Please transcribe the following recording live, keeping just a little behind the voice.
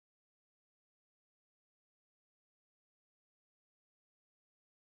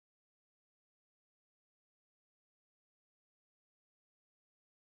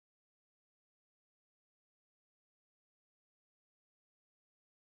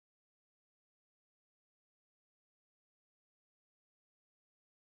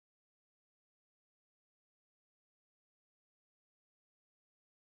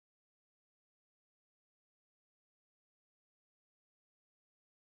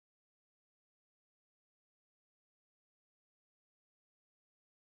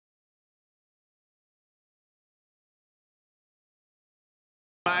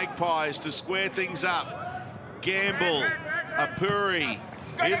Magpies to square things up. Gamble, Aupouri,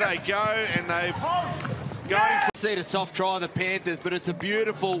 here they go, and they've going for... See the soft try of the Panthers, but it's a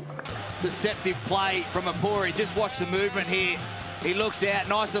beautiful, deceptive play from Aupouri. Just watch the movement here. He looks out,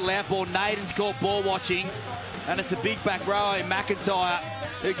 nice little outball. Naden's caught ball watching, and it's a big back row in McIntyre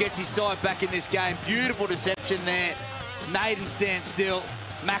who gets his side back in this game. Beautiful deception there. Naden stands still.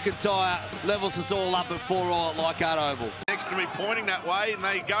 McIntyre levels us all up at 4-all at Leichhardt Oval. Next to me pointing that way, and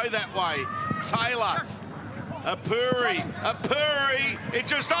they go that way. Taylor, Aupouri, it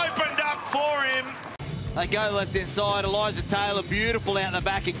just opened up for him. They go left inside. Elijah Taylor, beautiful out the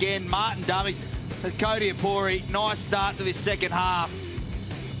back again. Martin dummies. Cody Aupouri, nice start to this second half.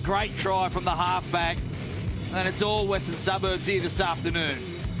 Great try from the halfback. And it's all Western Suburbs here this afternoon.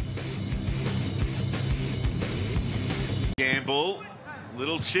 Gamble,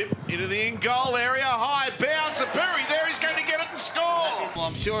 little chip into the in-goal area. High bounce, Aupouri there, he's going to get it and score. Well,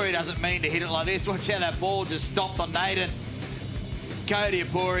 I'm sure he doesn't mean to hit it like this. Watch how that ball just stopped on Naden. Cody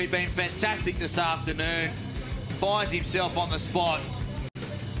Aupouri been fantastic this afternoon. Finds himself on the spot.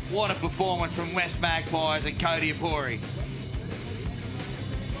 What a performance from West Magpies and Cody Aupouri.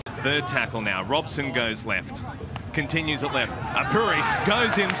 Third tackle now. Robson goes left. Continues at left. Aupouri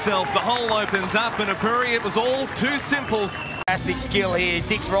goes himself. The hole opens up, and Aupouri, it was all too simple. Fantastic skill here.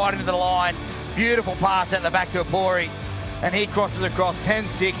 Digs right into the line. Beautiful pass at the back to Aupouri. And he crosses across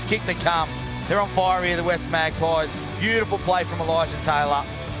 10-6. Kick to come. They're on fire here, the West Magpies. Beautiful play from Elijah Taylor.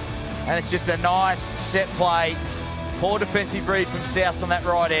 And it's just a nice set play. Poor defensive read from South on that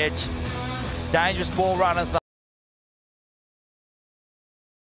right edge. Dangerous ball runners.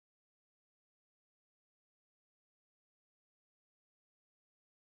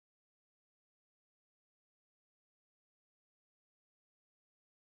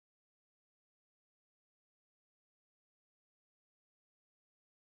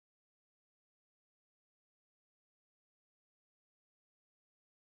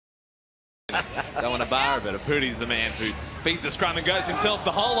 Don't want a bar of it. Aupouri's the man who feeds the scrum and goes himself.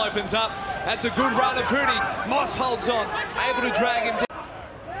 The hole opens up. That's a good run, Aupouri. Moss holds on, able to drag him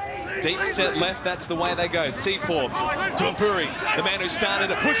down. Deep set left, that's the way they go. Seaforth to Aupouri, the man who started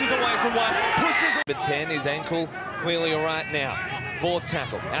it. Pushes away from one, pushes... Number 10, his ankle clearly all right now. Fourth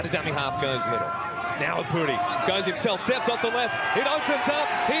tackle, out of dummy half goes Little. Now Aupouri goes himself, steps off the left. It opens up,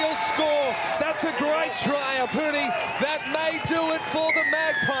 he'll score. That's a great try, Aupouri. That may do it for the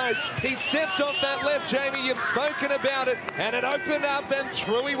Magpies. He stepped off that left, Jamie. You've spoken about it. And it opened up and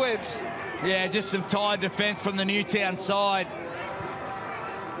through he went. Yeah, just some tired defence from the Newtown side.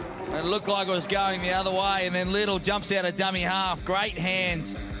 It looked like it was going the other way, and then Little jumps out of dummy half. Great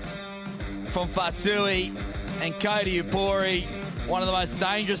hands from Fatui and Cody Aupouri. One of the most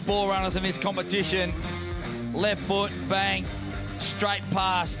dangerous ball runners in this competition. Left foot, bang, straight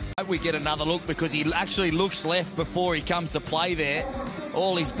past. Hope we get another look because he actually looks left before he comes to play there.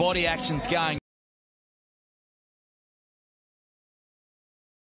 All his body action's going.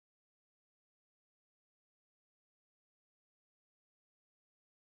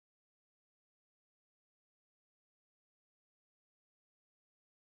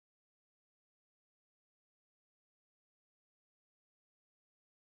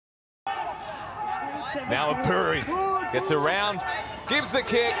 Now Aupouri gets around, gives the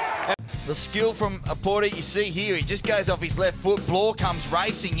kick. The skill from Aupouri, you see here, he just goes off his left foot. Bloor comes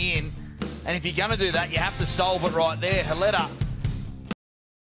racing in, and if you're going to do that, you have to solve it right there. Haleta